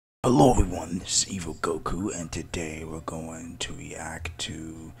Hello everyone, this is Evil Goku, and today we're going to react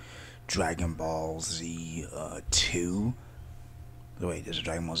to Dragon Ball Z 2. Wait, there's a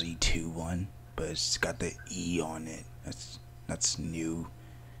Dragon Ball Z 2 one, but it's got the E on it. That's new,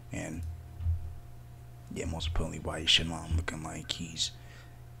 and yeah, most importantly, why is Shenlong looking like he's...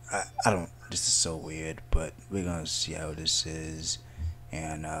 I don't... This is so weird, but we're gonna see how this is,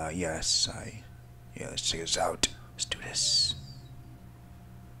 and let's check this out. Let's do this.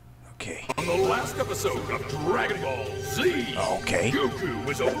 Okay. On the last episode of Dragon Ball Z, Goku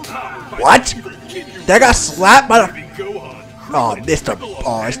was overpowered by what? That got slapped by the...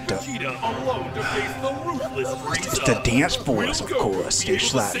 it's the dance force, of course. They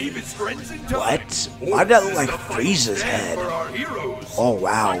slapped me. What? Why did that look like Frieza's head? Oh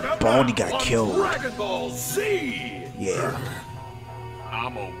wow, Baldy got killed. Yeah.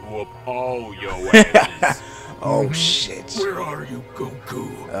 I'ma whoop all your asses. Oh shit. Where are you,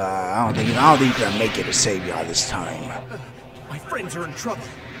 Goku? I don't think you're gonna make it to save y'all this time. My friends are in trouble.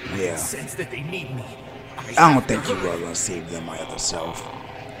 Yeah. I sense that they need me. I don't think you are gonna save them my other self.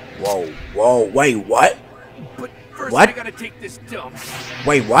 Whoa, wait, what? But first what? I gotta take this dump.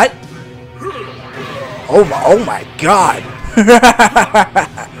 Wait, what? Oh my god.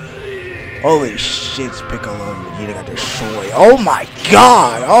 Holy shit, Piccolo and Vegeta got destroyed. Oh my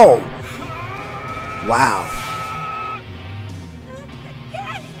god, oh. Wow.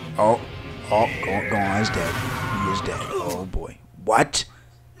 Oh, go on, he's dead. He is dead. Oh boy. What?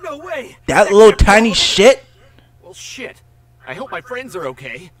 No way. That little tiny shit? Well, shit. I hope my friends are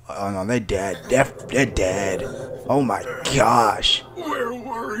okay. Oh no, they're dead. They're dead. Oh my gosh. Where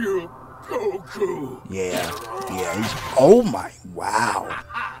were you, Goku? Yeah, he's... Oh my... Wow.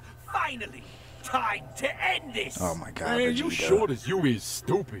 Finally. Time to end this. Oh my god, Man, you Vegeta. short as you is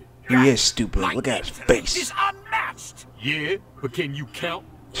stupid. He is stupid. Look at his face. This is unmatched. Yeah, but can you count?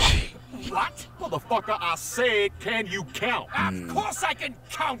 What? Motherfucker, I said, can you count? Of course I can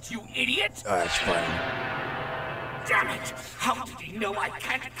count, you idiot. Oh, that's funny. Damn it. How did he know I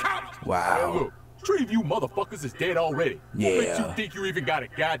can't count? Wow. Look, three of you motherfuckers is dead already. Yeah. What makes you think you even got a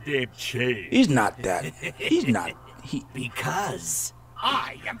goddamn chance? He's not that. He's not. Because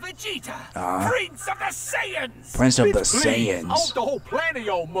I am Vegeta, Prince of the Saiyans. Prince of the Bitch, please, I Saiyans. want the whole planet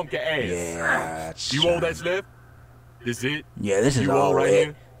y'all monkey ass. Yeah, that's... You all that's left? This it? Yeah, this is You all right it.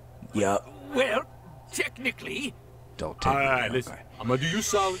 here? Yup. Well, technically. Don't take Alright, me. listen. I'm gonna do you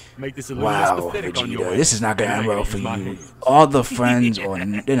solid. Make this a little Wow, less pathetic on your Vegeta, end. this is not gonna end well for Use my you. hands. All the friends, or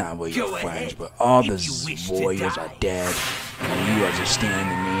they're not really your Go friends, ahead, but all the if you wish to warriors die. are dead. And you are just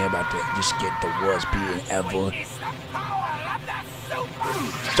standing there about to just get the worst beating ever. It's the power of the super.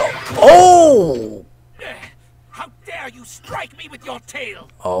 So, oh! How dare you strike me with your tail?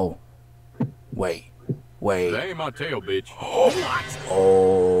 Oh. Wait. That ain't my tail, bitch. What?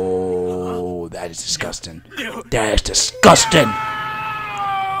 Oh, that is disgusting. That is disgusting.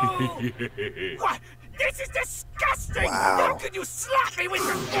 What? This is disgusting! Wow. How could you slap me with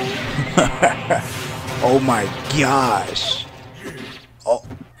your... Oh my gosh. Oh.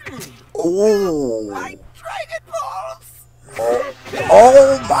 Oh. My Dragon Balls!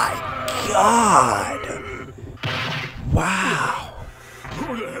 Oh my god. Wow.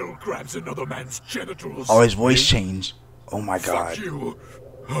 Who the hell grabs another man's genitals? Oh, his voice changed. Oh my god. Fuck you.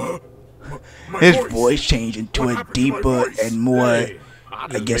 Huh? My His voice changed into What a happened to my deeper voice? and more, Hey, I I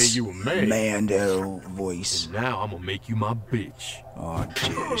just guess, made you a man. Mando voice. Now I'm gonna make you my bitch. Oh,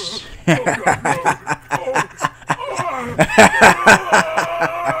 jeez.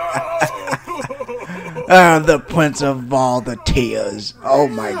 The Prince of all the tears. Oh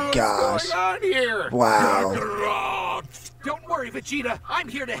my gosh. What's going on here? Wow. Don't worry, Vegeta. I'm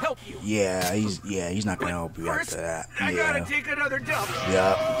here to help you. Yeah, he's not gonna help you First, after that. I gotta Yeah. take another dump.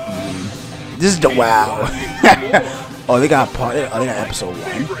 Yep. This is the wow. Oh, they got episode 1.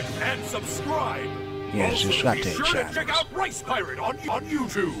 Favorite and subscribe. Yeah, Also, just gotta be take sure to shots. check out Rice Pirate on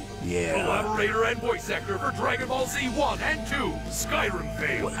YouTube. Yeah. Collaborator and voice actor for Dragon Ball Z 1 and 2, Skyrim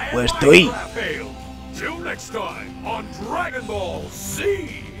fail, and Where's 3? Minecraft fail. Till next time on Dragon Ball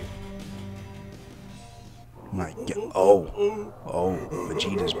Z. My god. Oh,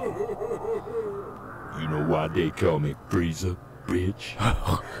 Vegeta's. You know why they call me Frieza, bitch?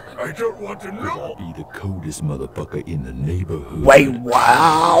 I don't want to I'll know. be the coldest motherfucker in the neighborhood. Wait,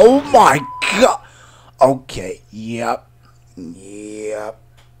 wow. Oh my god. Okay, yep.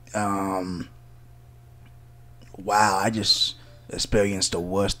 Wow, I just experienced the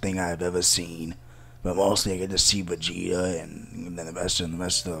worst thing I've ever seen. But mostly I get to see Vegeta and then the rest of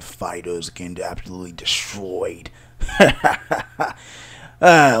the fighters getting absolutely destroyed. It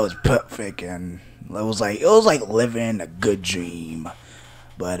was perfect, and it was like living a good dream.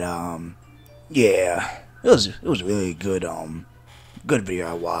 But yeah, it was really good good video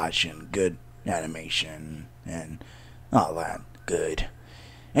I watched, and good animation and all that good.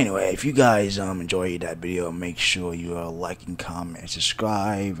 Anyway, if you guys enjoyed that video, make sure you like and comment and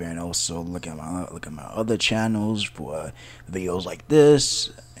subscribe, and also look at my other channels for videos like this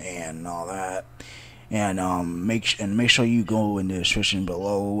and all that. And make sure you go in the description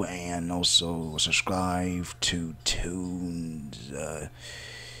below, and also subscribe to Tunes.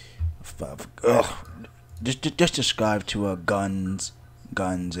 Just subscribe to Guns,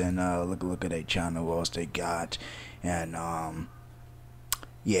 and look at their channel, what else they got, and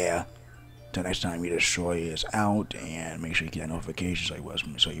yeah. Till next time, your Destroyer is out, and make sure you get notifications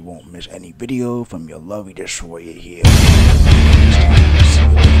so you won't miss any video from your lovely Destroyer here. See you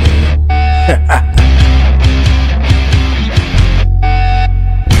later.